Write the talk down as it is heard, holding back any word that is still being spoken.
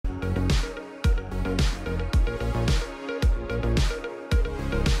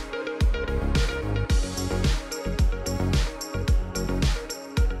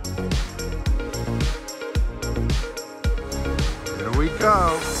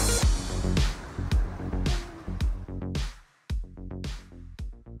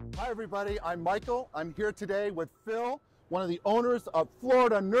everybody, I'm Michael. I'm here today with Phil, one of the owners of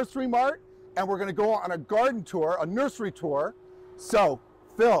Florida Nursery Mart, and we're gonna go on a garden tour, a nursery tour. So,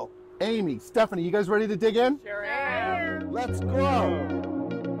 Phil, Amy, Stephanie, you guys ready to dig in? Sure am. Let's go.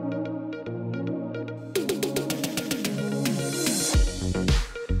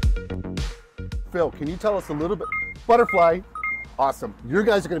 Phil, can you tell us a little bit? Butterfly, awesome. You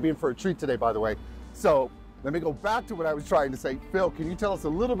guys are gonna be in for a treat today, by the way. So, let me go back to what I was trying to say. Phil, can you tell us a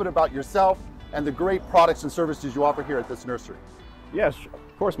little bit about yourself and the great products and services you offer here at this nursery? Yes,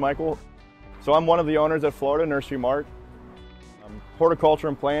 of course, Michael. So I'm one of the owners at Florida Nursery Mart. Horticulture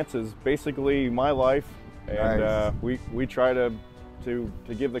and plants is basically my life, and Nice. we try to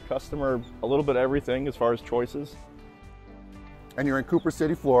give the customer a little bit of everything as far as choices. And you're in Cooper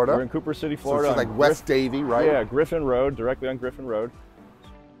City, Florida. We're in Cooper City, So Florida. it's like West Davie, right? Yeah, Griffin Road, directly on Griffin Road.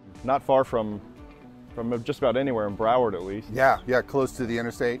 Not far from just about anywhere in Broward, at least. Yeah, close to the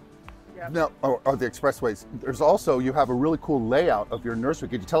interstate. Yep. No, or the expressways. There's also, you have a really cool layout of your nursery.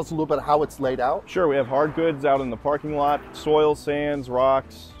 Could you tell us a little bit how it's laid out? Sure, we have hard goods out in the parking lot, soil, sands,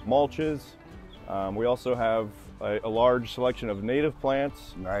 rocks, mulches. We also have a large selection of native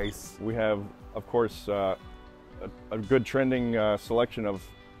plants. Nice. We have, of course, a good trending selection of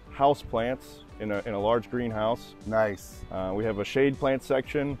house plants in a large greenhouse. Nice. We have a shade plant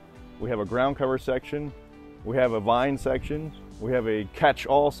section. We have a ground cover section. We have a vine section. We have a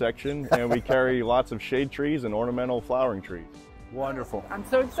catch-all section, and we carry lots of shade trees and ornamental flowering trees. Wonderful. I'm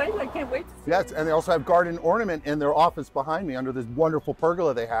so excited. I can't wait to see Yes, and they also have garden ornament in their office behind me under this wonderful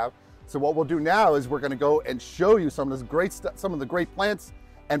pergola they have. So what we'll do now is we're going to go and show you some of this great stuff, some of the great plants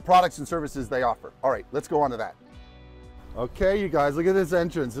and products and services they offer. All right, let's go on to that. Okay, you guys, look at this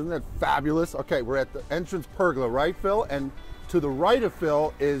entrance. Isn't that fabulous? Okay, we're at the entrance pergola, right, Phil? And to the right of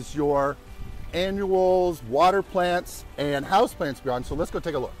Phil is your annuals, water plants, and house plants beyond. So let's go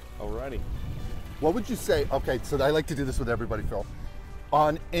take a look. Alrighty. What would you say? Okay, so I like to do this with everybody, Phil.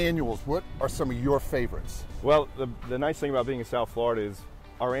 On annuals, what are some of your favorites? Well, the nice thing about being in South Florida is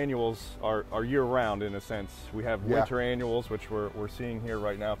our annuals are year-round in a sense. We have winter annuals, which we're seeing here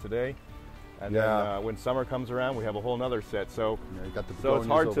right now today. And then when summer comes around, we have a whole nother set. So, You got the so it's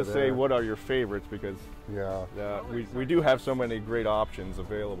hard begonias to over say there. what are your favorites because we do have so many great options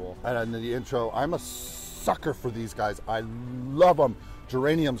available. And in the intro, I'm a sucker for these guys. I love them.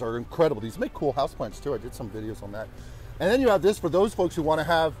 Geraniums are incredible. These make cool houseplants too. I did some videos on that. And then you have this for those folks who want to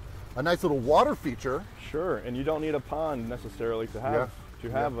have a nice little water feature. Sure, and you don't need a pond necessarily to have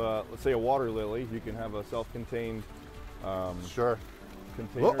let's say a water lily. You can have a self-contained Sure.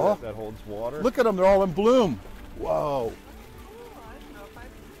 container that holds water. Look at them, they're all in bloom. Whoa.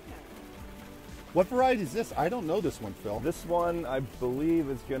 What variety is this? I don't know this one, Phil. This one, I believe,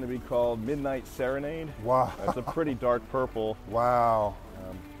 is going to be called Midnight Serenade. Wow. It's a pretty dark purple. Wow.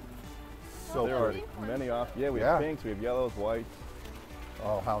 So There are pretty. many off. Yeah, we have pinks, we have yellows, whites.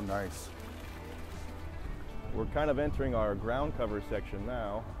 Oh, how nice. We're kind of entering our ground cover section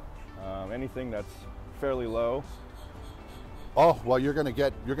now. Anything that's fairly low. Oh, well, you're gonna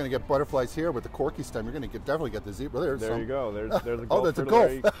get butterflies here with the corky stem. You're gonna definitely get the zebra. There you go. There's a Oh, gulf that's a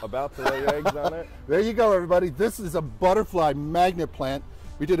fritillary gulf. about to lay eggs on it. There you go, everybody. This is a butterfly magnet plant.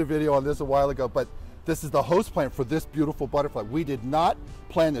 We did a video on this a while ago, but this is the host plant for this beautiful butterfly. We did not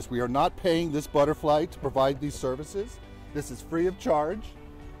plan this. We are not paying this butterfly to provide these services. This is free of charge.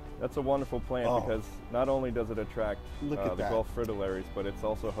 That's a wonderful plant because not only does it attract Look at the that. Gulf fritillaries, but it's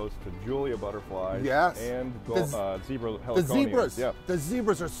also host to Julia butterflies Yes. and zebra heliconiums. The zebras. Yeah. The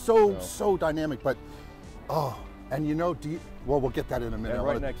zebras are so dynamic, but and you know, well, we'll get that in a minute. And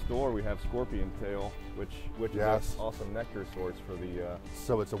right next door we have scorpion tail, which Yes. is an awesome nectar source for the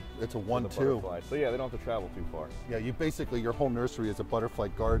So it's a for the 1-2. butterflies. So yeah, they don't have to travel too far. Yeah, you basically, your whole nursery is a butterfly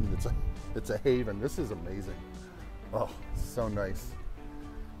garden. It's a haven. This is amazing. Oh, so nice.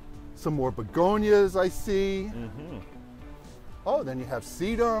 Some more begonias I see. Oh, then you have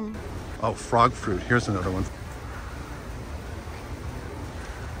sedum. Oh, frog fruit. Here's another one.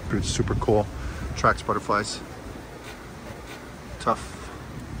 Fruit's super cool. Attracts butterflies. Tough,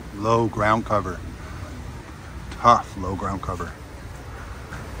 low ground cover. Tough, low ground cover.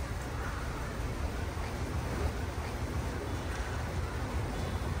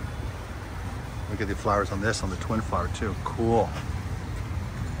 Look at the flowers on this, on the twin flower too. Cool.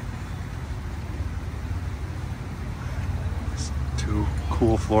 Two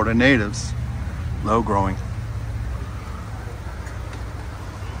cool Florida natives, low growing.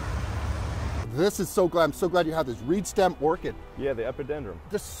 I'm so glad you have this reed stem orchid. Yeah, the epidendrum.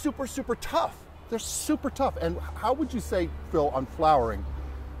 They're super tough. They're super tough. And how would you say, Phil, on flowering,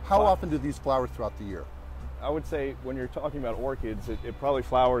 how often do these flower throughout the year? I would say when you're talking about orchids, it probably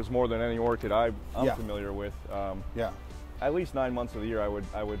flowers more than any orchid I'm familiar with. Yeah. At least 9 months of the year, I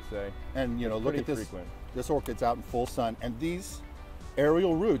would say. And you know, it's look at this. frequent. This orchid's out in full sun, and these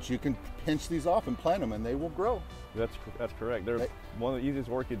aerial roots, you can pinch these off and plant them, and they will grow. That's correct. They're one of the easiest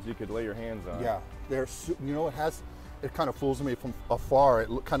orchids you could lay your hands on. Yeah, you know, it kind of fools me from afar. It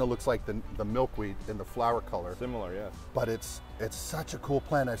kind of looks like the milkweed in the flower color. Similar, yes. But it's such a cool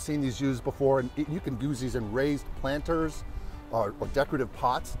plant. I've seen these used before, and you can use these in raised planters or decorative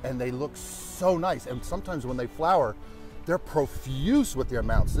pots, and they look so nice. And sometimes when they flower, they're profuse with the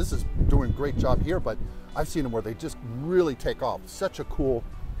amounts. This is doing a great job here, but I've seen them where they just really take off. Such a cool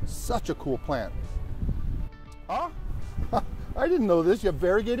plant. Huh? I didn't know this. You have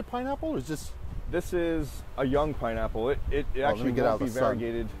variegated pineapple, or is this? This is a young pineapple. It actually won't be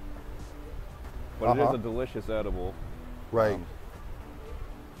variegated, but it is a delicious edible. Right.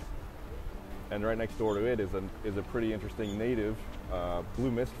 And right next door to it is a pretty interesting native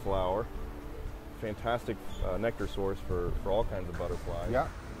blue mist flower. Fantastic nectar source for all kinds of butterflies. Yeah.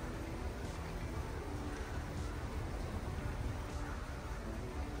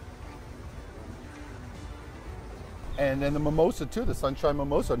 And then the mimosa too, the sunshine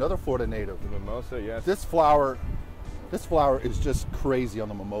mimosa, another Florida native. The mimosa, yes. This flower is just crazy on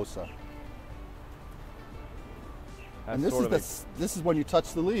the mimosa. And this is when you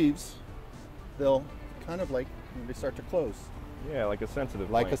touch the leaves, they'll kind of like they start to close. Yeah, like a sensitive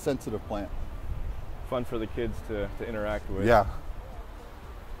plant. Like a sensitive plant. Fun for the kids to interact with. Yeah.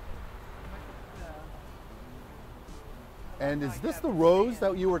 And is this the rose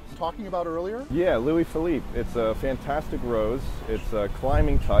that you were talking about earlier? Yeah, Louis Philippe. It's a fantastic rose. It's a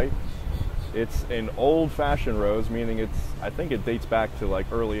climbing type. It's an old-fashioned rose, meaning I think it dates back to like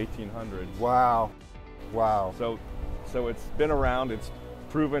early 1800s. Wow. Wow. So it's been around, it's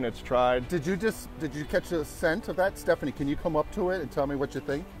proven, it's tried. Did you catch a scent of that? Stephanie, can you come up to it and tell me what you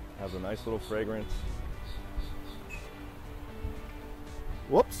think? Has a nice little fragrance.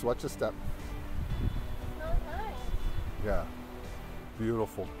 Whoops, watch a step. Yeah,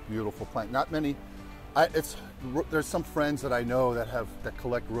 beautiful, beautiful plant. Not many. There's some friends that I know that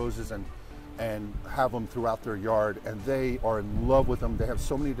collect roses and have them throughout their yard, and they are in love with them. They have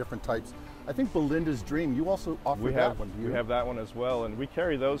so many different types. I think Belinda's Dream. You also offer that one. We have that one as well, and we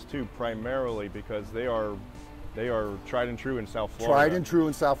carry those two primarily because they are tried and true in South Florida. Tried and true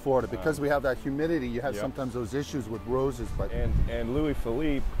in South Florida because we have that humidity. You have sometimes those issues with roses, but and Louis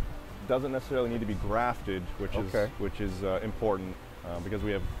Philippe doesn't necessarily need to be grafted, which is important because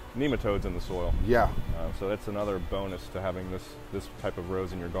we have nematodes in the soil. Yeah. So that's another bonus to having this type of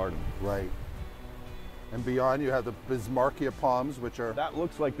rose in your garden. Right. And beyond, you have the Bismarckia palms, which are... That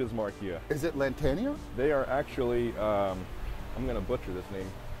looks like Bismarckia. Is it Lantania? They are actually, I'm going to butcher this name,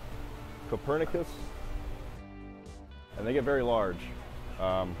 Copernicus, and they get very large.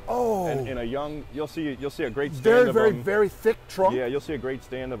 And in a young, you'll see a great stand of them. Very thick trunk. Yeah, you'll see a great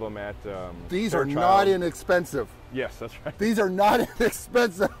stand of them at These are not inexpensive. Yes, that's right. These are not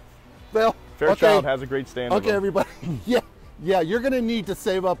inexpensive. Bill. Fairchild has a great stand of them. Okay, everybody. Yeah, you're going to need to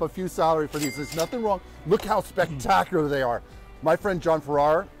save up a few salary for these. There's nothing wrong. Look how spectacular they are. My friend John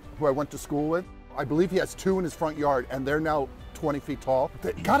Farrar, who I went to school with, I believe he has 2 in his front yard, and they're now 20 feet tall.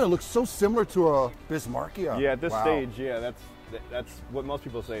 God, it looks so similar to a Bismarckia. Yeah, at this stage, yeah, that's what most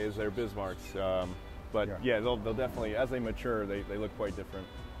people say is they're Bismarcks. But yeah, they'll definitely, as they mature, they look quite different.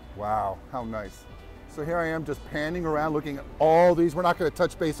 Wow, how nice. So here I am just panning around looking at all these. We're not going to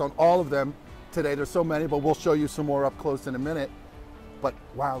touch base on all of them today. There's so many, but we'll show you some more up close in a minute. But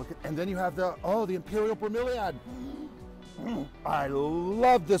wow, look at, and then you have the Imperial Bromeliad. I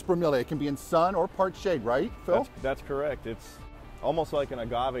love this bromelia. It can be in sun or part shade, right, Phil? That's correct. It's almost like an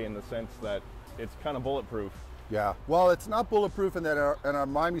agave in the sense that it's kind of bulletproof. Yeah, well, it's not bulletproof in that in our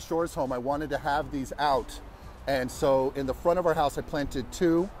Miami Shores home, I wanted to have these out. And so in the front of our house, I planted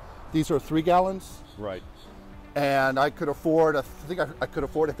 2. These are 3 gallons. Right. And I could afford, I think I could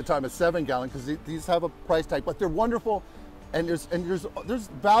afford at the time a 7-gallon because these have a price tag, but they're wonderful. And there's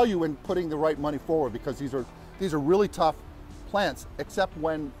value in putting the right money forward because these are really tough plants, except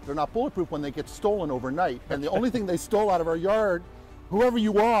when they're not bulletproof, when they get stolen overnight. And the only thing they stole out of our yard, whoever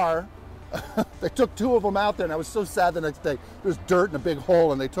you are, they took 2 of them out there, and I was so sad the next day. There's dirt and a big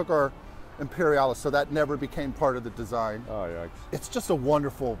hole, and they took our Imperialis, so that never became part of the design. Oh, yeah. It's just a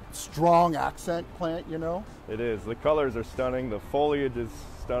wonderful, strong accent plant, you know? It is. The colors are stunning. The foliage is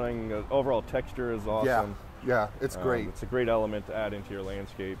stunning. The overall texture is awesome. Yeah, it's great. It's a great element to add into your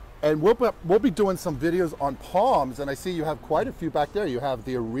landscape. And we'll be doing some videos on palms, and I see you have quite a few back there. You have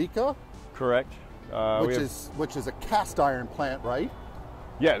the Areca. Correct. Which is a cast iron plant, right?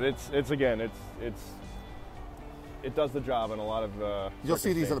 Yeah, it's it does the job in a lot of You'll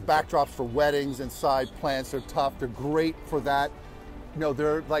see these are the backdrops for weddings inside plants. They're tough. They're great for that. You know,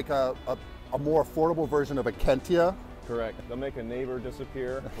 they're like a more affordable version of a Kentia. Correct. They'll make a neighbor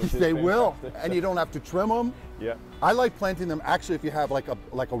disappear. Which is They will, fantastic. and you don't have to trim them. Yeah. I like planting them actually if you have like a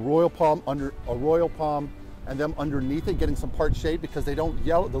royal palm and them underneath it, getting some part shade because they don't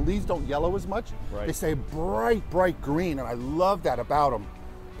yellow. The leaves don't yellow as much. Right. They stay bright green, and I love that about them.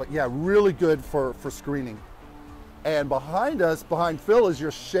 But yeah, really good for screening. And behind us, behind Phil, is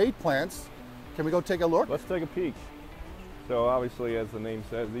your shade plants. Can we go take a look? Let's take a peek. So obviously, as the name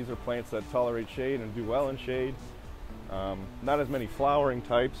says, these are plants that tolerate shade and do well in shade. Not as many flowering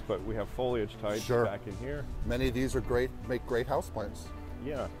types, but we have foliage types back in here. Many of these are great, make great houseplants.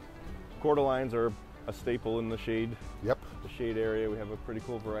 Yeah. Cordylines are a staple in the shade. Yep. The shade area. We have a pretty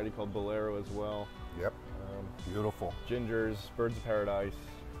cool variety called Bolero as well. Yep. Beautiful. Gingers, birds of paradise.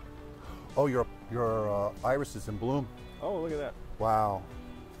 Oh, your iris is in bloom. Oh, look at that. Wow.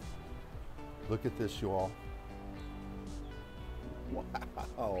 Look at this, you all.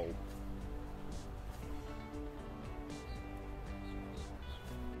 Wow.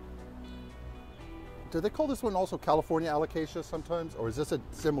 Do they call this one also California alocasia sometimes, or is this a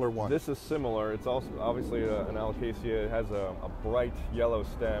similar one? This is similar. It's also obviously an alocasia. It has a bright yellow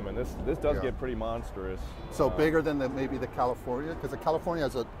stem, and this does get pretty monstrous. So bigger than maybe the California, because the California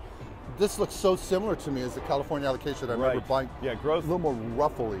has this looks so similar to me as the California alocasia that I remember buying. Yeah, growth. A little more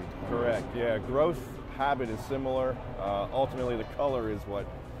ruffly. Correct. Yeah, growth habit is similar. Ultimately, the color is what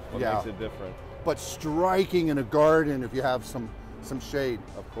makes it different. But striking in a garden if you have some shade.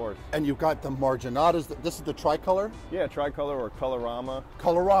 Of course. And you've got the marginatas. This is the tricolor? Yeah, tricolor or colorama.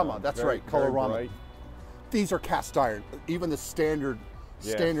 Colorama, that's right, colorama. Bright. These are cast iron. Even the standard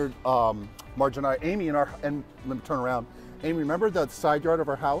marginata. Amy and let me turn around. Amy, remember the side yard of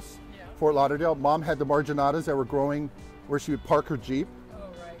our house? Yeah. Fort Lauderdale? Mom had the marginatas that were growing where she would park her Jeep. Oh,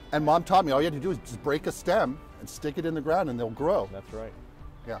 right. And Mom taught me all you had to do is just break a stem and stick it in the ground and they'll grow. That's right.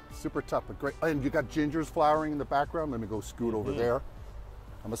 Yeah, super tough, but great. And you got gingers flowering in the background. Let me go scoot over there.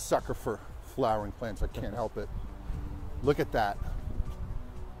 I'm a sucker for flowering plants. I can't help it. Look at that.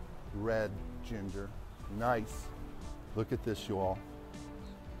 Red ginger. Nice. Look at this, you all.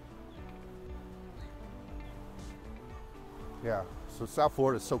 Yeah, so South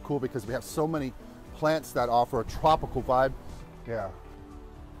Florida is so cool because we have so many plants that offer a tropical vibe. Yeah.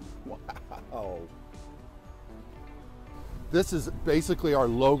 Wow. This is basically our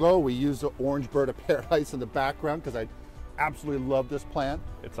logo. We use the orange bird of paradise in the background because I absolutely love this plant.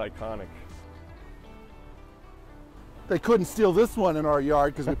 It's iconic. They couldn't steal this one in our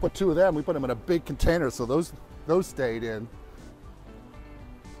yard because we put two of them. We put them in a big container, so those stayed in.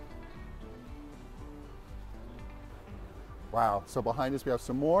 Wow, so behind us we have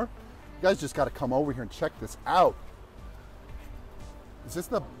some more. You guys just got to come over here and check this out. Is this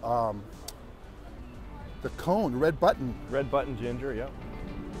the cone, red button? Red button ginger, yeah.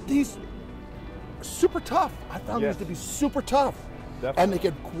 These are super tough. I found these to be super tough. Definitely. And they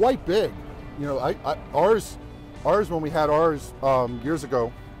get quite big. You know, ours when we had ours years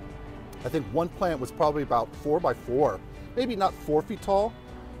ago, I think one plant was probably about 4 by 4, maybe not 4 feet tall,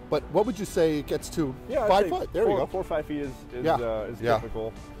 but what would you say it gets to? Yeah, 5 foot. There you go. 4 or 5 feet is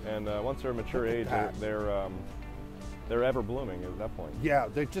typical, and once they're mature age, they're ever blooming at that point. Yeah,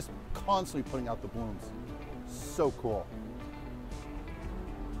 they're just constantly putting out the blooms. So cool.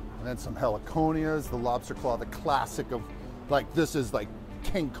 And then some heliconias, the lobster claw, the classic of, like, this is like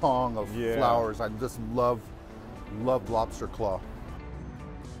King Kong of flowers. I just love lobster claw.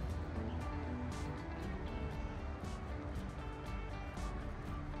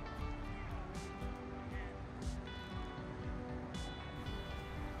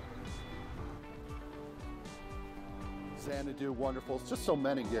 Xanadu, wonderful. It's just so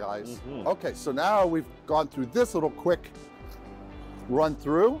many, guys. Okay, so now we've gone through this little quick run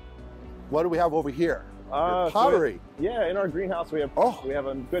through. What do we have over here? Pottery. In our greenhouse we have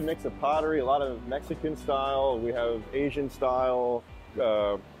a good mix of pottery, a lot of Mexican style. We have Asian style,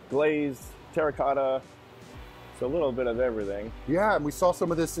 glazed, terracotta. It's a little bit of everything. Yeah, and we saw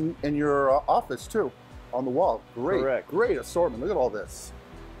some of this in your office too, on the wall. Great, correct. Great assortment. Look at all this.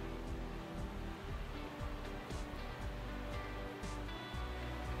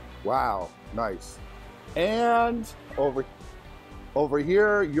 Wow, nice. And over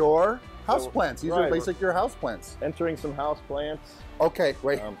here, your houseplants. These are basically your houseplants. Entering some houseplants. Okay,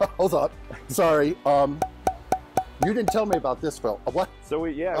 wait, hold up. Sorry. You didn't tell me about this, Phil. What? So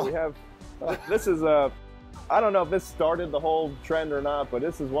we have, this is I don't know if this started the whole trend or not, but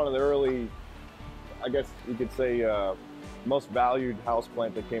this is one of the early, I guess you could say, most valued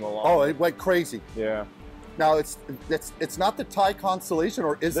houseplant that came along. Oh, it went crazy. Yeah. Now it's not the Thai constellation,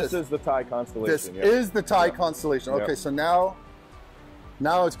 or is this? This is the Thai constellation. This is the Thai constellation. Okay, Yep. so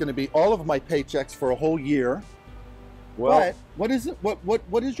now it's going to be all of my paychecks for a whole year. Well, but what is it?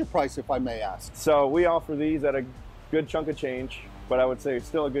 What is your price, if I may ask? so we offer these at a good chunk of change, but I would say it's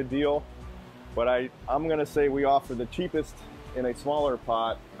still a good deal. But I'm going to say we offer the cheapest in a smaller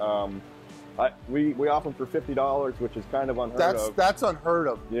pot. We offer them for $50, which is kind of unheard of. That's unheard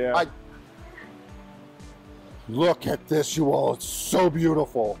of. Yeah. Look at this, you all. It's so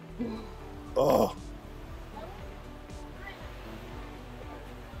beautiful. Oh.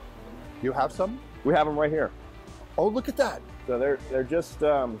 You have some? We have them right here. Oh, look at that. So they're just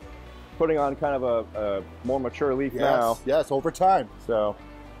putting on kind of a more mature leaf now. Yes, over time. So,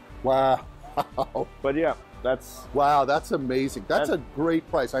 wow. but yeah, that's amazing. That's a great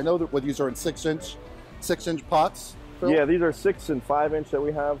price. I know that these are in 6-inch pots. Phil? Yeah, these are 6 and 5 inch that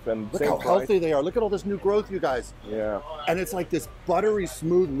we have, and look same how price. healthy they are. Look at all this new growth, you guys. Yeah. And it's like this buttery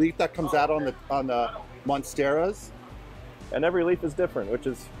smooth leaf that comes out on the monsteras. And every leaf is different, which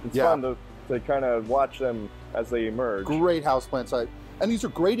is fun to kind of watch them as they emerge. Great houseplants. And these are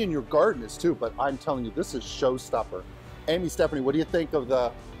great in your gardens too, but I'm telling you, this is showstopper. Amy, Stephanie, what do you think of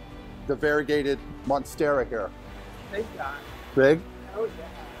the variegated monstera here? Big guy. Big? Oh, yeah.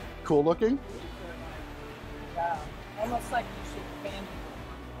 Cool looking? Yeah. Almost like you should fan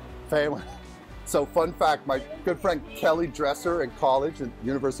Family. So fun fact, my good friend Kelly Dresser in college at the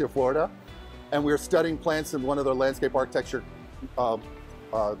University of Florida, and we were studying plants in one of their landscape architecture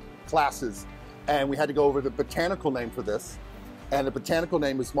classes, and we had to go over the botanical name for this. And the botanical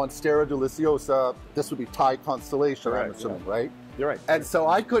name is Monstera deliciosa. This would be Thai constellation, I'm assuming, right? You're right. And so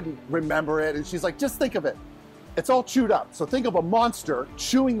I couldn't remember it, and she's like, just think of it. It's all chewed up. So think of a monster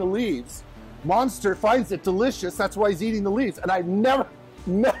chewing the leaves. Monster finds it delicious, that's why he's eating the leaves. And I never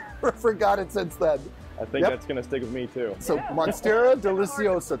forgot it since then. I think that's gonna stick with me too. So Monstera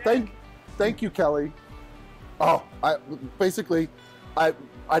deliciosa. Thank you, Kelly. Oh, I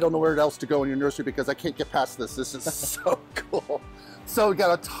don't know where else to go in your nursery because I can't get past this. This is so cool. So we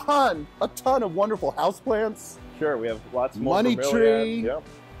got a ton of wonderful houseplants. Sure, we have lots more money tree. Yep.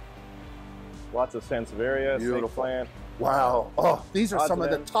 Lots of sansevieria, beautiful plant. Wow. Oh, these are some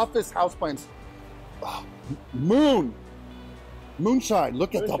of the toughest houseplants. Oh, moonshine.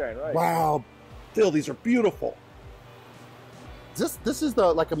 Look at Moonshine, right. Wow. Phil, these are beautiful. This is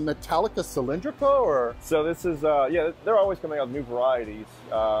like a Metallica cylindrica, or? So this is yeah, they're always coming out with new varieties.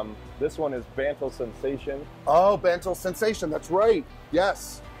 This one is Bantal Sensation. Oh, Bantal Sensation, that's right.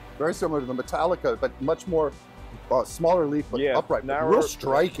 Yes. Very similar to the Metallica, but much more smaller leaf, but upright. But real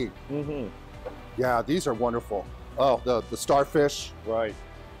striking. Mm-hmm. Yeah, these are wonderful. Oh, the starfish. Right.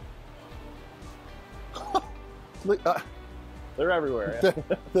 They're everywhere. Yeah.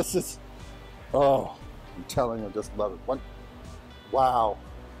 This is, oh, I'm telling you, I just love it. Wow.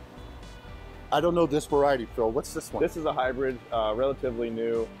 I don't know this variety, Phil. What's this one? This is a hybrid, relatively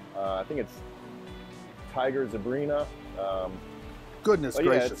new. I think it's Tiger Zebrina. Goodness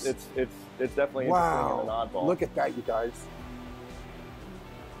gracious. Yeah, it's definitely interesting and an oddball. Look at that, you guys.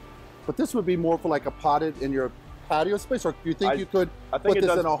 But this would be more for like a potted in your patio space, or do you think you could put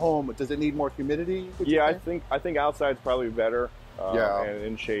this in a home? Does it need more humidity? Yeah, I think outside's probably better. And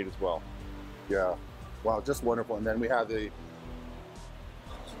in shade as well. Yeah. Wow, just wonderful. And then we have the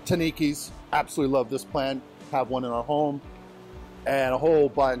Tanikis. Absolutely love this plant. Have one in our home. And a whole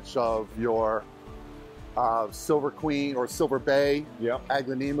bunch of your Silver Queen or Silver Bay,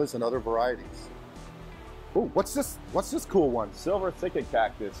 Aglanemas, and other varieties. Oh, what's this? What's this cool one? Silver thicket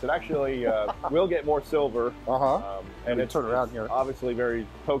cactus. It actually will get more silver. And it's turn around here. Obviously very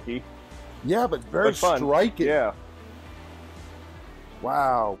pokey. Yeah, but very striking. Yeah.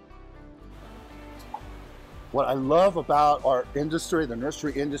 Wow. What I love about our industry, the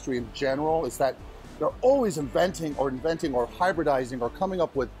nursery industry in general, is that they're always inventing or hybridizing or coming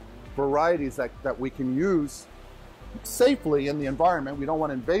up with varieties that we can use safely in the environment. We don't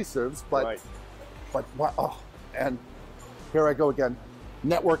want invasives, but oh, and here I go again.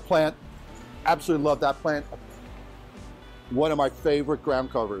 Network plant. Absolutely love that plant. One of my favorite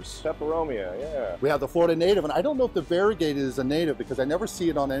ground covers. Peperomia, yeah. We have the Florida native, and I don't know if the variegated is a native because I never see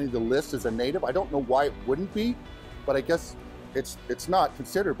it on any of the lists as a native. I don't know why it wouldn't be, but I guess it's not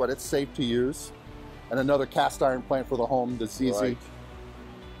considered, but it's safe to use. And another cast iron plant for the home, the ZZ. Right.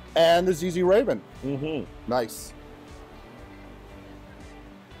 And the ZZ Raven. Mm-hmm. Nice.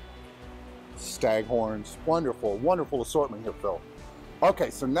 Staghorns. Wonderful, wonderful assortment here, Phil. Okay,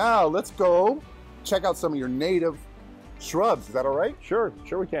 so now let's go check out some of your native shrubs. Is that all right? Sure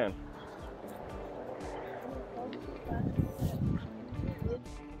we can.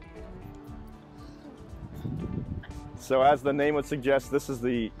 So as the name would suggest, this is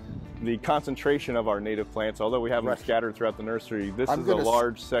the concentration of our native plants. Although we have them scattered throughout the nursery, this is a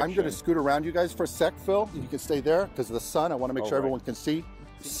large section. I'm going to scoot around you guys for a sec, Phil. You can stay there because of the sun. I want to make sure everyone can see.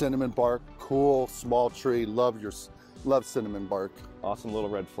 Cinnamon bark, cool, small tree. Love cinnamon bark. Awesome little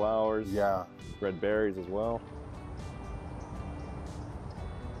red flowers. Yeah. Red berries as well.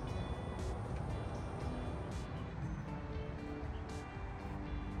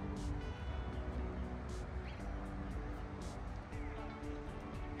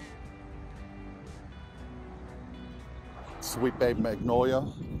 Sweet Babe Magnolia.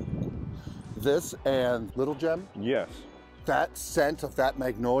 This and Little Gem. Yes. That scent of that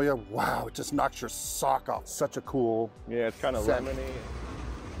magnolia, wow, it just knocks your sock off. Such a cool. Yeah, it's kind of lemony.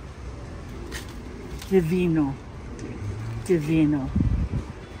 Divino. Divino.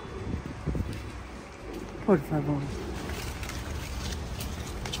 Por favor.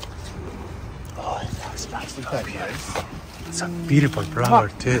 Oh, that smells so good. It's a beautiful flower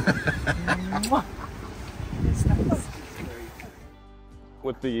too. It's nice.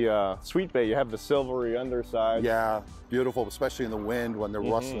 With the Sweet Bay, you have the silvery underside. Yeah, beautiful, especially in the wind. When they're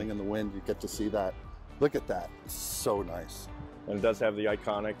rustling in the wind, you get to see that. Look at that, it's so nice. And it does have the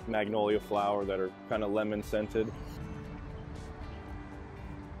iconic magnolia flower that are kind of lemon scented.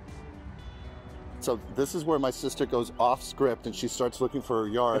 So this is where my sister goes off script and she starts looking for her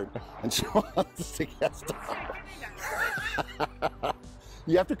yard and she wants to get stuff.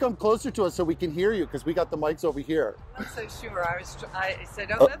 You have to come closer to us so we can hear you because we got the mics over here. I'm so sure. I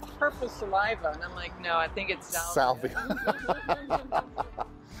said, oh, that's purple saliva. And I'm like, no, I think it's salvia.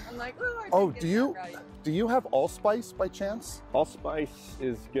 I'm like, oh, do you have allspice by chance? Allspice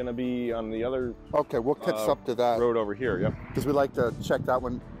is going to be on the other Okay, we'll catch up to that. road over here, yep. Because we like to check that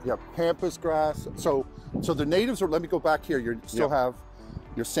one. You have pampas grass. So the natives are, let me go back here. You still have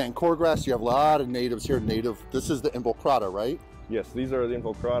your Sancor grass. You have a lot of natives here. This is the involucrata, right? Yes, these are the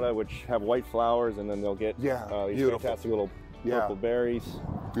involucrata, which have white flowers, and then they'll get these fantastic little purple berries.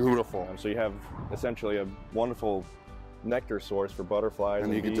 Beautiful. So you have essentially a wonderful nectar source for butterflies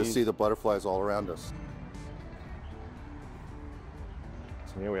and you bees. Get to see the butterflies all around us.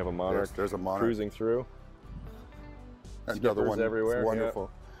 So here we have a monarch, there's a monarch cruising through. Another one everywhere. It's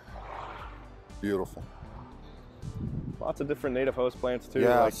wonderful. Beautiful. Lots of different native host plants too,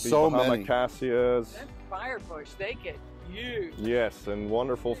 Yeah, like so the many. Acacias. That firebush, they get huge. Yes, and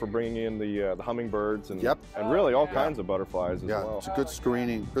wonderful for bringing in the hummingbirds and really all kinds of butterflies as well. It's a good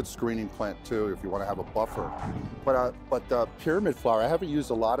screening plant too if you want to have a buffer. But the pyramid flower, I haven't used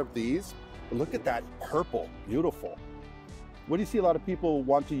a lot of these. But look at that purple, beautiful. What do you see a lot of people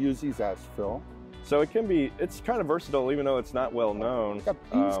want to use these as, Phil? So it's kind of versatile, even though it's not well known. You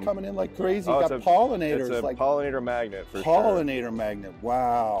got bees coming in like crazy. Oh, You got pollinators. It's a pollinator magnet for Pollinator magnet,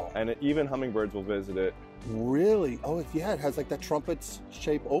 wow. And even hummingbirds will visit it. Really? Oh, yeah, it has like that trumpet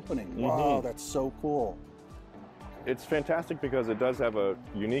shape opening. Wow, that's so cool. It's fantastic because it does have a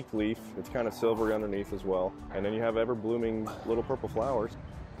unique leaf. It's kind of silvery underneath as well. And then you have ever blooming little purple flowers.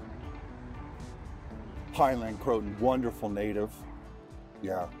 Pineland croton, wonderful native.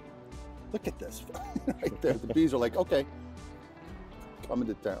 Yeah. Look at this right there. The bees are like, okay, coming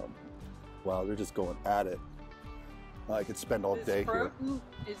to town. Wow, they're just going at it. I could spend all day here. Croton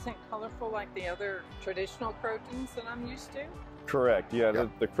isn't colorful like the other traditional crotons that I'm used to? Correct, yeah.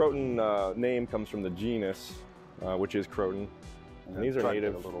 The croton name comes from the genus, which is croton. And these are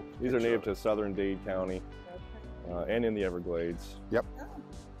native. These are native to southern Dade County and in the Everglades. Yep.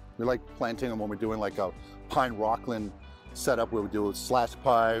 We like planting them when we're doing like a pine rockland setup where we do a slash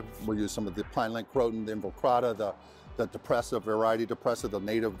pine. We'll use some of the pineland croton, the involucrata, the depressive, variety depressive, the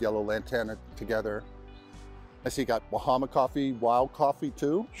native yellow lantana together. I see you got Bahama coffee, wild coffee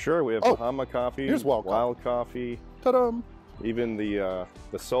too. Sure, we have Bahama coffee, here's wild coffee. Ta-da! Even the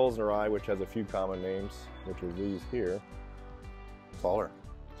Solsneri, which has a few common names, which are these here. Taller.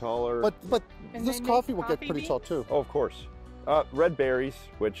 But this coffee will get pretty tall too. Oh, of course. Red berries,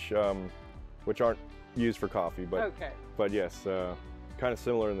 which aren't used for coffee, but yes, kind of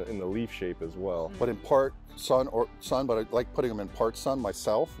similar in the leaf shape as well. But in part sun, but I like putting them in part sun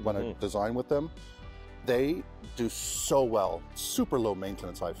myself when I design with them. They do so well. Super low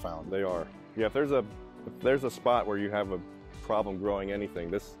maintenance, I found. They are. Yeah, if there's a spot where you have a problem growing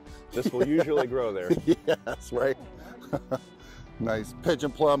anything, this will usually grow there. Yes, right. Nice. Pigeon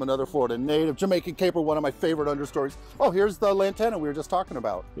plum, another Florida native. Jamaican caper, one of my favorite understories. Oh, here's the lantana we were just talking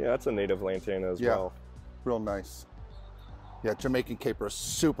about. Yeah, that's a native lantana as well. Real nice. Yeah, Jamaican caper, a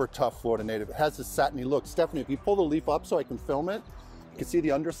super tough Florida native. It has this satiny look. Stephanie, if you pull the leaf up so I can film it, you can see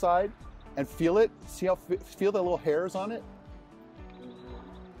the underside and feel it. Feel the little hairs on it?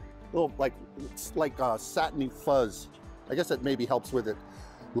 little like, it's like satiny fuzz. I guess that maybe helps with it,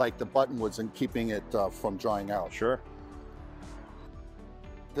 like the buttonwoods and keeping it from drying out. Sure.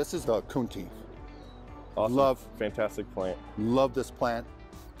 This is the Kunti. Awesome. Fantastic plant. Love this plant.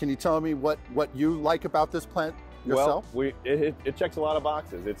 Can you tell me what you like about this plant yourself? Well, it checks a lot of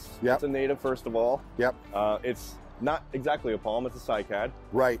boxes. It's a native, first of all. Yep. It's not exactly a palm, it's a cycad.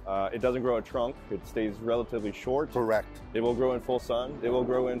 Right. It doesn't grow a trunk. It stays relatively short. Correct. It will grow in full sun. It will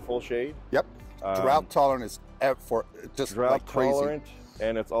grow in full shade. Yep. Drought tolerant is for just drought like crazy. Tolerant,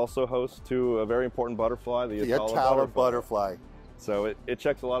 and it's also host to a very important butterfly, the Atala butterfly. So it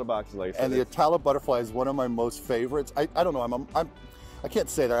checks a lot of boxes, like I said. And the Atala butterfly is one of my most favorites. I don't know, I can't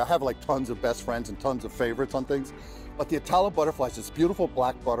say that. I have like tons of best friends and tons of favorites on things, but the Atala butterfly is this beautiful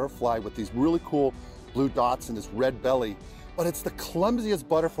black butterfly with these really cool blue dots and this red belly, but it's the clumsiest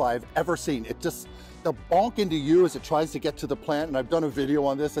butterfly I've ever seen. It just, they'll bonk into you as it tries to get to the plant, and I've done a video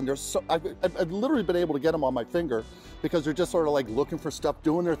on this, and they're so, I've literally been able to get them on my finger because they're just sort of like looking for stuff,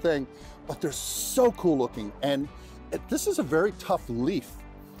 doing their thing, but they're so cool looking. And this is a very tough leaf,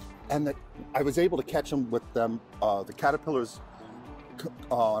 and that I was able to catch them with them, the caterpillars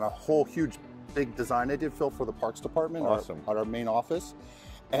on a whole huge big design I did, Phil, for the Parks Department, awesome, at our main office.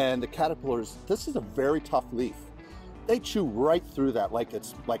 And the caterpillars, this is a very tough leaf. They chew right through that like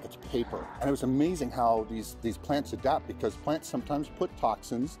it's paper. And it was amazing how these plants adapt, because plants sometimes put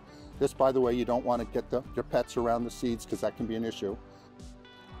toxins. This, by the way, you don't want to get your pets around the seeds because that can be an issue.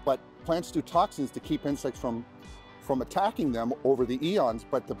 But plants do toxins to keep insects from attacking them over the eons,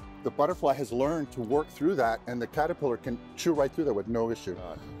 but the butterfly has learned to work through that, and the caterpillar can chew right through there with no issue.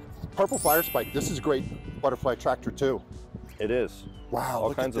 Purple fire spike, this is a great butterfly attractor too. It is. Wow,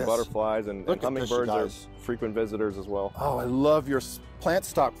 all kinds of butterflies, and hummingbirds are frequent visitors as well. Oh, I love your plant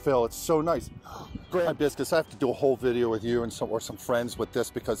stock, Phil. It's so nice. Great hibiscus. I have to do a whole video with you and some friends with this,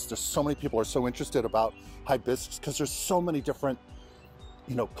 because there's so many people are so interested about hibiscus, because there's so many different,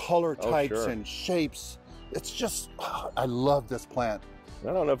 color types and shapes. It's just, I love this plant.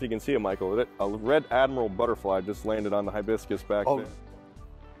 I don't know if you can see it, Michael. A red admiral butterfly just landed on the hibiscus back there.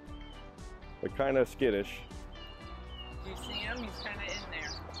 They're kind of skittish. Do you see him? He's kind of in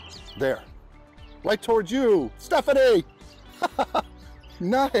there. There. Right towards you, Stephanie.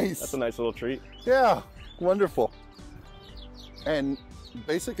 Nice. That's a nice little treat. Yeah, wonderful. And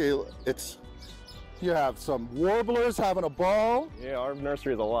basically, you have some warblers having a ball. Yeah, our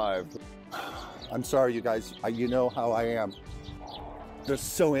nursery is alive. I'm sorry, you guys. You know how I am. They're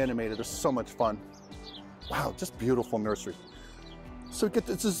so animated. They're so much fun. Wow, just beautiful nursery. So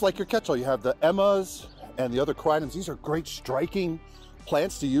this is like your catch-all. You have the emmas and the other crinums. These are great striking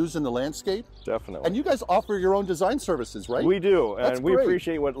plants to use in the landscape. Definitely. And you guys offer your own design services, right? We do, and That's we great.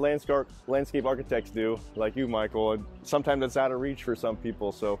 appreciate what landscape architects do, like you, Michael. And sometimes it's out of reach for some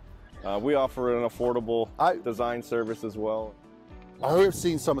people, so we offer an affordable design service as well. I have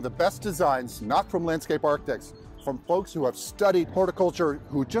seen some of the best designs, not from landscape architects, from folks who have studied horticulture,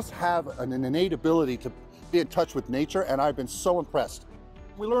 who just have an innate ability to be in touch with nature, and I've been so impressed.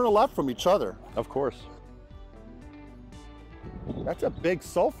 We learn a lot from each other. Of course. That's a big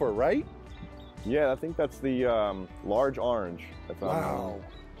sulfur, right? Yeah, I think that's the large orange, if I'm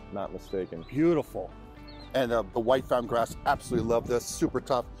not mistaken. Beautiful. And the white fountain grass, absolutely love this. Super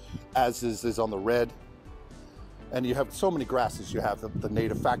tough, as is on the red. And you have so many grasses. You have the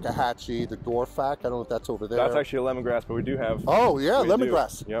native Fakahatchee, the dwarf Fack. I don't know if that's over there. That's actually a lemongrass, but we do have. Oh yeah,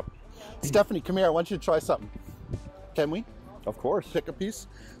 lemongrass. Yep. Stephanie, come here. I want you to try something. Can we? Of course. Pick a piece.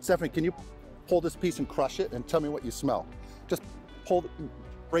 Stephanie, can you pull this piece and crush it and tell me what you smell? Just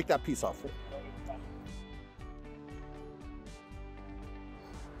break that piece off.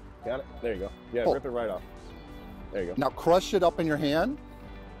 Got it? There you go. Yeah, rip it right off. There you go. Now crush it up in your hand.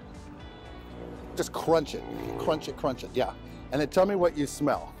 Just crunch it, crunch it, yeah. And then tell me what you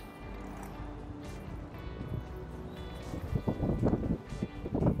smell.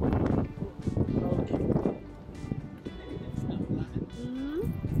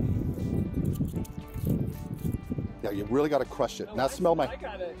 Yeah, you really got to crush it. Oh, now smell my. I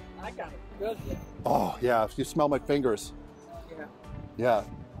got it good. Oh yeah, if you smell my fingers. Yeah. Yeah,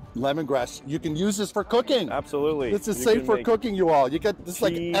 lemongrass. You can use this for cooking. Absolutely. This is safe for cooking, you all. You get this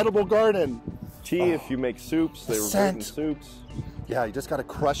like edible garden. Tea, if you make soups, they were great in soups. Yeah, you just got to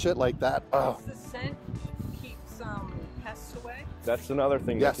crush it like that. Oh. Does the scent keep some pests away? That's another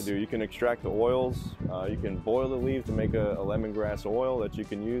thing you can do. You can extract the oils. You can boil the leaves to make a lemongrass oil that you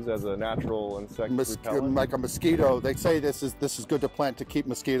can use as a natural insect repellent. Like a mosquito. They say this is good to plant to keep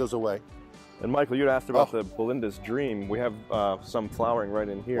mosquitoes away. And Michael, you'd asked about the Belinda's Dream. We have some flowering right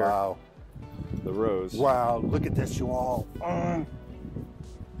in here. Wow. The rose. Wow, look at this, you all.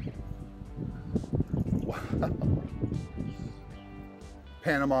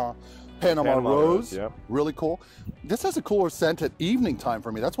 Panama Panama rose. Yep. Really cool. This has a cooler scent at evening time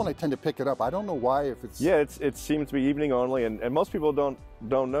for me. That's when I tend to pick it up. I don't know why. If it's it seems to be evening only, and most people don't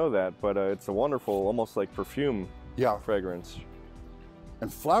know that, but it's a wonderful, almost like perfume fragrance.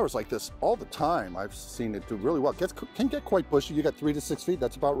 And flowers like this all the time. I've seen it do really well. Can get quite bushy. You got 3 to 6 feet.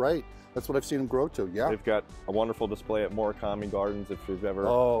 That's about right. That's what I've seen them grow to. Yeah. They've got a wonderful display at Murakami Gardens if you've ever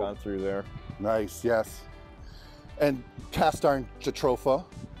gone through there. Nice. Yes. And cast iron jatropha.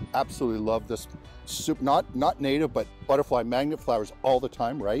 Absolutely love this. Not native, but butterfly magnet flowers all the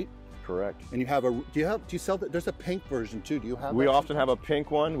time, right? Correct. And you have do you sell that? There's a pink version too. Do you have? We often have a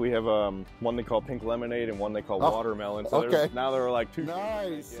pink one. We have one they call pink lemonade and one they call watermelon. So now there are like 2.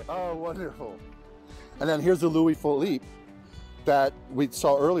 Nice. Oh, wonderful. And then here's the Louis Philippe that we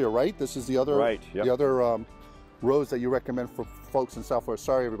saw earlier, right? This is the other the other rose that you recommend for folks in South Florida.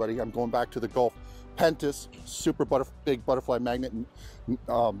 Sorry, everybody. I'm going back to the Gulf. Pentus, super big butterfly magnet.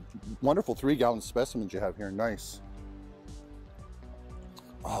 Wonderful 3-gallon specimens you have here. Nice.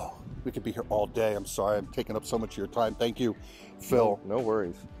 Oh, we could be here all day. I'm sorry, I'm taking up so much of your time. Thank you, Phil. No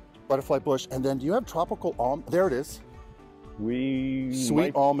worries. Butterfly bush, and then do you have tropical almond? There it is.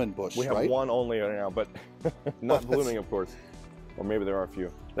 Sweet almond bush. We have one only right now, but not blooming, of course. Or maybe there are a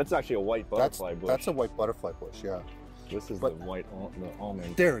few. That's actually a white butterfly bush. That's a white butterfly bush, yeah. This is the white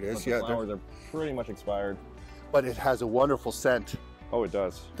almond. There it is, the flowers are pretty much expired. But it has a wonderful scent. Oh, it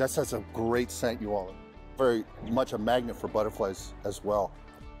does. That has a great scent, you all. Very much a magnet for butterflies as well.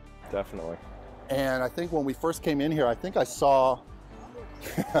 Definitely. And I think when we first came in here, I think I saw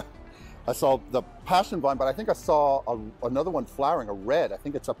I saw the passion vine, but I think I saw another one flowering, a red. I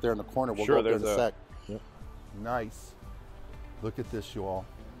think it's up there in the corner. We'll go up there in a sec. Yep. Nice. Look at this, you all.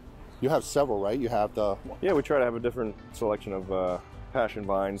 You have several, right? You have the... Yeah, we try to have a different selection of passion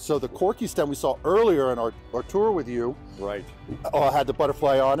vines. So the corky stem we saw earlier in our tour with you, right, had the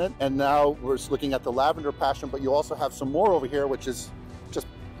butterfly on it, and now we're looking at the lavender passion, but you also have some more over here, which is just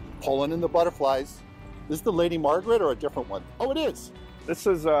pulling in the butterflies. This is the Lady Margaret or a different one? Oh, it is. This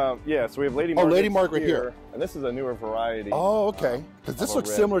is, so we have Lady Margaret. Oh, Lady Margaret here. And this is a newer variety. Oh, okay. Because this looks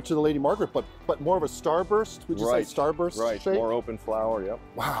similar to the Lady Margaret, but more of a starburst. Would you say starburst shape? More open flower, yep.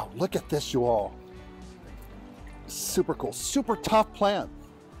 Wow, look at this, you all. Super cool. Super tough plant.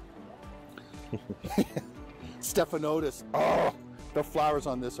 Stephanotis. Oh, the flowers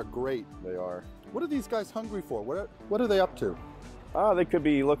on this are great. They are. What are these guys hungry for? What are they up to? They could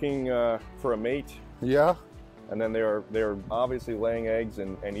be looking for a mate. Yeah. And then they're obviously laying eggs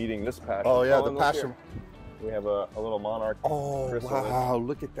and eating this passion. Oh yeah, the passion. We have a little monarch. Oh chrysalis. Wow,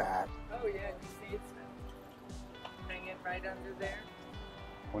 look at that. Oh yeah, you see it's hanging right under there.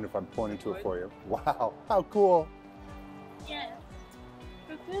 I wonder if I'm pointing to it for you. Wow, how cool. Yes.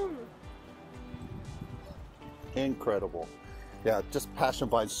 Cocoon. Incredible. Yeah, just passion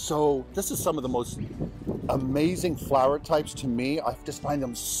vines. So this is some of the most amazing flower types to me. I just find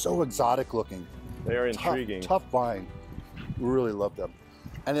them so exotic looking. They are intriguing. Tough vine. Really love them.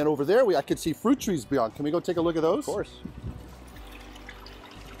 And then over there, I could see fruit trees beyond. Can we go take a look at those? Of course.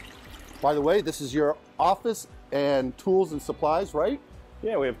 By the way, this is your office and tools and supplies, right?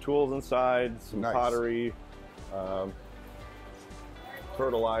 Yeah, we have tools inside, some pottery,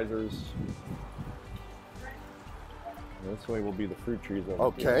 fertilizers. And this way will be the fruit trees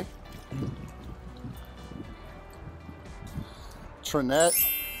over here. Trinette,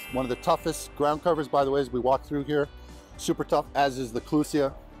 one of the toughest ground covers, by the way, as we walk through here. Super tough, as is the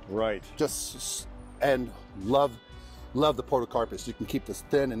Clusia. Right. And love the Podocarpus. You can keep this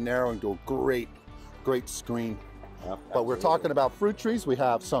thin and narrow and do a great screen. But we're talking about fruit trees. We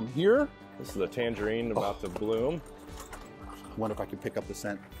have some here. This is a tangerine about to bloom. Wonder if I can pick up the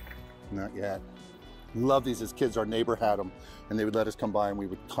scent. Not yet. Love these as kids. Our neighbor had them, and they would let us come by, and we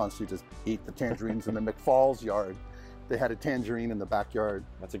would constantly just eat the tangerines in the McFalls yard. They had a tangerine in the backyard.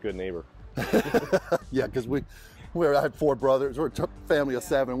 That's a good neighbor. Yeah, because I had 4 brothers. We're a family of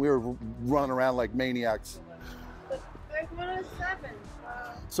 7. We were running around like maniacs. Like 1 of 7.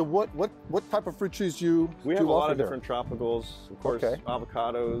 So what type of fruit trees do you We have a lot of there? different tropicals. Of course,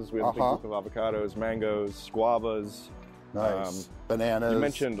 avocados. We have a big group of avocados, mangoes, guavas. Nice. Bananas. You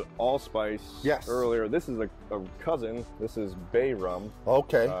mentioned allspice earlier. This is a cousin. This is bay rum.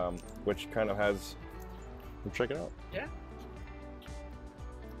 Okay. Which kind of has, check it out. Yeah.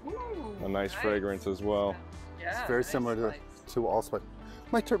 Ooh, a nice fragrance as well. Yeah. It's very similar to allspice.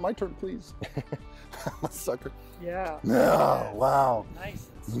 My turn, please. I'm a sucker. Yeah. Yeah. Wow. Nice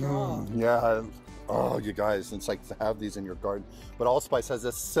and strong. Yeah. Oh, you guys, it's like to have these in your garden. But allspice has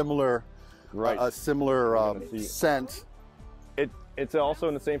a similar, scent. It's also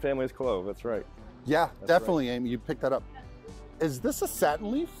in the same family as clove. That's right. Yeah, definitely, Amy. You picked that up. Is this a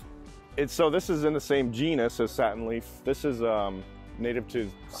satin leaf? So this is in the same genus as satin leaf. This is native to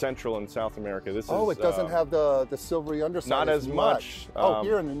Central and South America. This Oh, is, it doesn't have the silvery underside. not as much. Oh,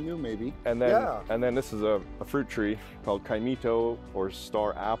 here in the new maybe. And then this is a fruit tree called kaimito or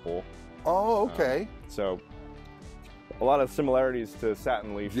star apple. Oh, okay. So a lot of similarities to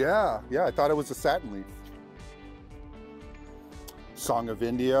satin leaf. Yeah, I thought it was a satin leaf. Song of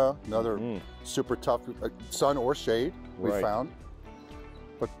India, another super tough sun or shade we found.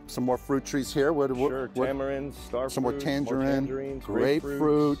 But some more fruit trees here. Sure, tamarinds, star some fruit, more tangerines,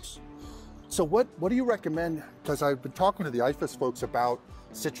 grapefruits. So what do you recommend? Because I've been talking to the IFAS folks about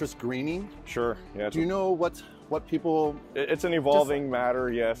citrus greening. Sure. Yeah. Do you know what people? It's an evolving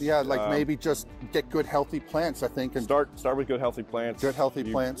matter. Yes. Yeah, like maybe just get good healthy plants. I think and start with good healthy plants. Good healthy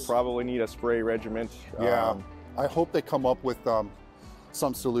plants. Probably need a spray regimen. Yeah. I hope they come up with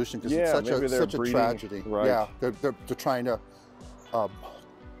some solution because it's such a tragedy. Right. Yeah, they're trying to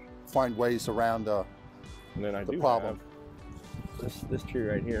find ways around the problem. This tree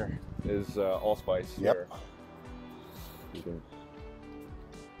right here is allspice. Yep. You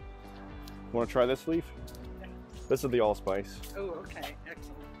want to try this leaf? This is the allspice. Oh, okay,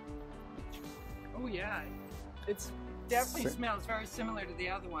 excellent. Oh yeah, it's definitely smells very similar to the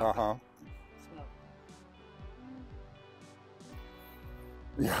other one. Uh-huh. Smell.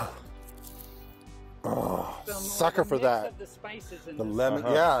 Yeah. Oh, So sucker for that. Of the spices in The this. lemon,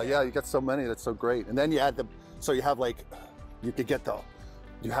 yeah, you get so many, that's so great. And then you add so you have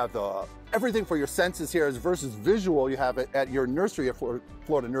everything for your senses here versus visual. You have it at your nursery at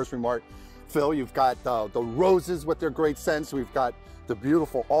Florida Nursery Mart. Phil, you've got the roses with their great scents. We've got the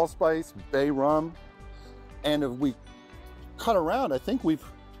beautiful allspice, bay rum. And if we cut around, I think we've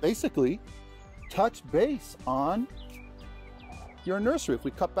basically touched base on your nursery. If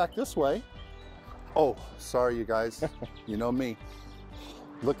we cut back this way, oh, sorry, you guys. You know me.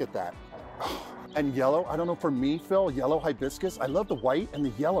 Look at that. And yellow, I don't know, for me, Phil, yellow hibiscus. I love the white and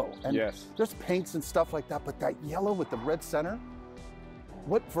the yellow. And yes. There's paints and stuff like that, but that yellow with the red center,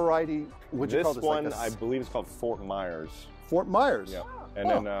 what variety would you call this? This one, I believe, is called Fort Myers. Fort Myers? Yeah.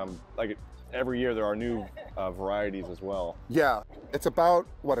 And then, every year there are new varieties as well. Yeah. It's about,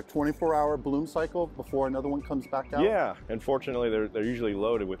 what, a 24-hour bloom cycle before another one comes back out? Yeah. Unfortunately, they're usually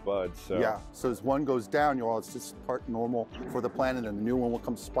loaded with buds. So. Yeah. So as one goes down, it's just part normal for the plant, and then the new one will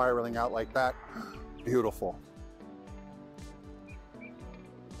come spiraling out like that. Beautiful.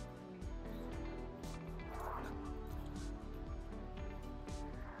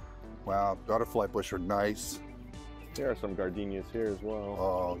 Wow, butterfly bush are nice. There are some gardenias here as well.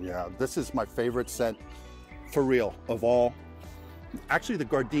 Oh yeah, this is my favorite scent for real of all. Actually, the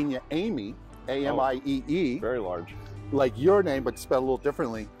gardenia Amy, A-M-I-E-E. Very large. Like your name, but spelled a little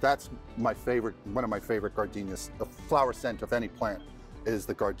differently. That's my favorite, one of my favorite gardenias. The flower scent of any plant is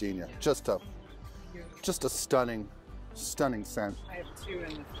the gardenia. Just a stunning scent. I have two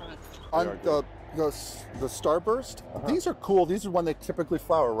in the front. On the starburst, these are cool. These are when they typically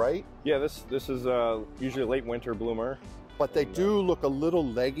flower, right? Yeah, this is usually a late winter bloomer. But they do look a little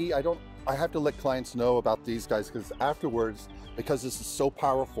leggy. I have to let clients know about these guys because afterwards, because this is so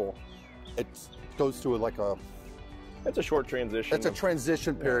powerful, it goes to it's a short transition. It's a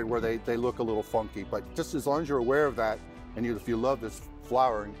transition period where they look a little funky. But just as long as you're aware of that, and if you love this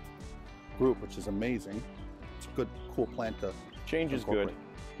flowering group, which is amazing, it's a good, cool plant to change is good.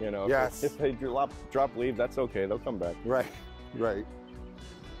 You know, yes. If they drop leaves, that's okay. They'll come back. Right.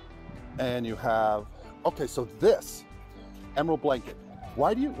 And you have, okay, so this emerald blanket.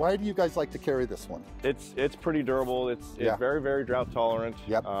 Why do you guys like to carry this one? It's pretty durable. It's very, very drought tolerant.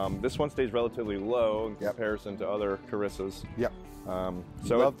 Yep. This one stays relatively low in comparison to other Carissas. Yep.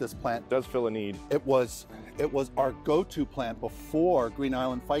 So love this plant. Does fill a need. It was our go-to plant before Green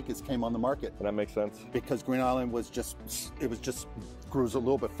Island ficus came on the market. And that makes sense. Because Green Island was just grows a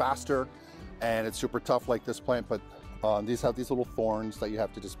little bit faster, and it's super tough like this plant. But these have these little thorns that you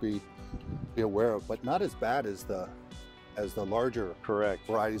have to just be aware of, but not as bad as the larger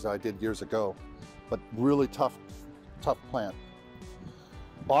varieties I did years ago. But really tough plant.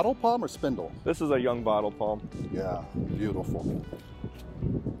 Bottle palm or spindle? This is a young bottle palm. Yeah, beautiful.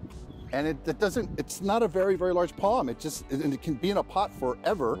 And it's not a very, very large palm. It can be in a pot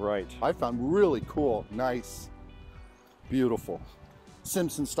forever. Right. I found really cool, nice, beautiful.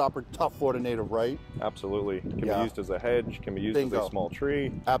 Simpson stopper, tough Florida native, right? Absolutely. Can be used as a hedge, can be used as a small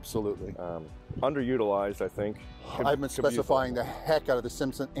tree. Absolutely. Underutilized, I think. I've been specifying the heck out of the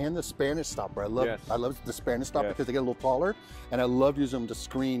Simpson and the Spanish stopper. I love the Spanish stopper because they get a little taller, and I love using them to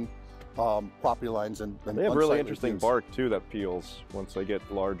screen property lines and they have really interesting bark too that peels once they get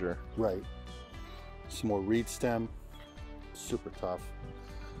larger. Right. Some more reed stem. super tough.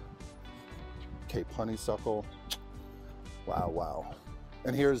 Cape honeysuckle. Wow, wow.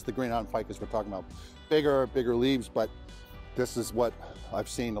 And here's the green mountain ficus we're talking about. Bigger leaves, but this is what I've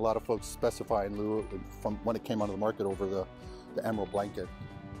seen a lot of folks specify in lieu from when it came onto the market over the emerald blanket.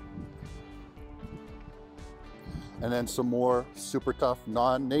 And then some more super tough,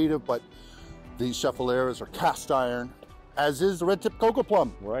 non-native, but these Chevaleras are cast iron, as is the red-tip cocoa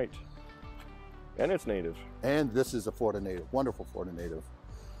plum. Right. And it's native. And this is a Florida native, wonderful Florida native.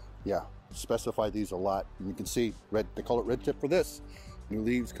 Yeah, specify these a lot. And you can see red, they call it red tip for this. New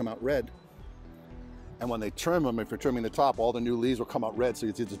leaves come out red. And when they trim them, if you're trimming the top, all the new leaves will come out red. So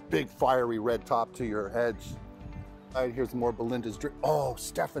you see this big fiery red top to your hedge. All right, here's more Belinda's drip. Oh,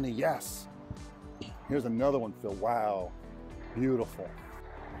 Stephanie, yes. Here's another one, Phil. Wow, beautiful.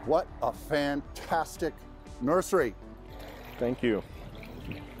 What a fantastic nursery. Thank you.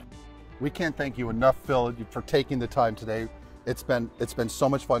 We can't thank you enough, Phil, for taking the time today. It's been so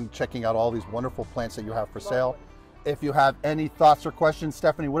much fun checking out all these wonderful plants that you have for sale. If you have any thoughts or questions,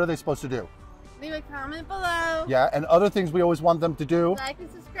 Stephanie, what are they supposed to do? Leave a comment below. Yeah, and other things we always want them to do. Like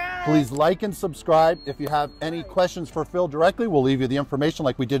and subscribe. Please like and subscribe. If you have any questions for Phil directly, we'll leave you the information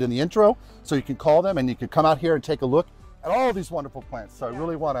like we did in the intro, so you can call them and you can come out here and take a look at all these wonderful plants. So I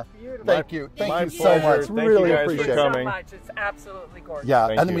really want to thank you. Thank you so much. Really appreciate it. So much. It's absolutely gorgeous. Yeah,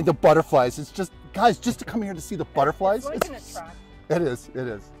 Thank and I you. mean the butterflies. It's just, guys, just to come here to see the butterflies. It's like an attraction. It is. It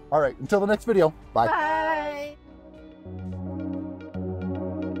is. All right. Until the next video. Bye. Bye.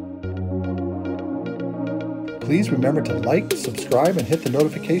 Please remember to like, subscribe, and hit the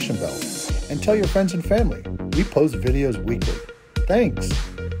notification bell. And tell your friends and family. We post videos weekly. Thanks.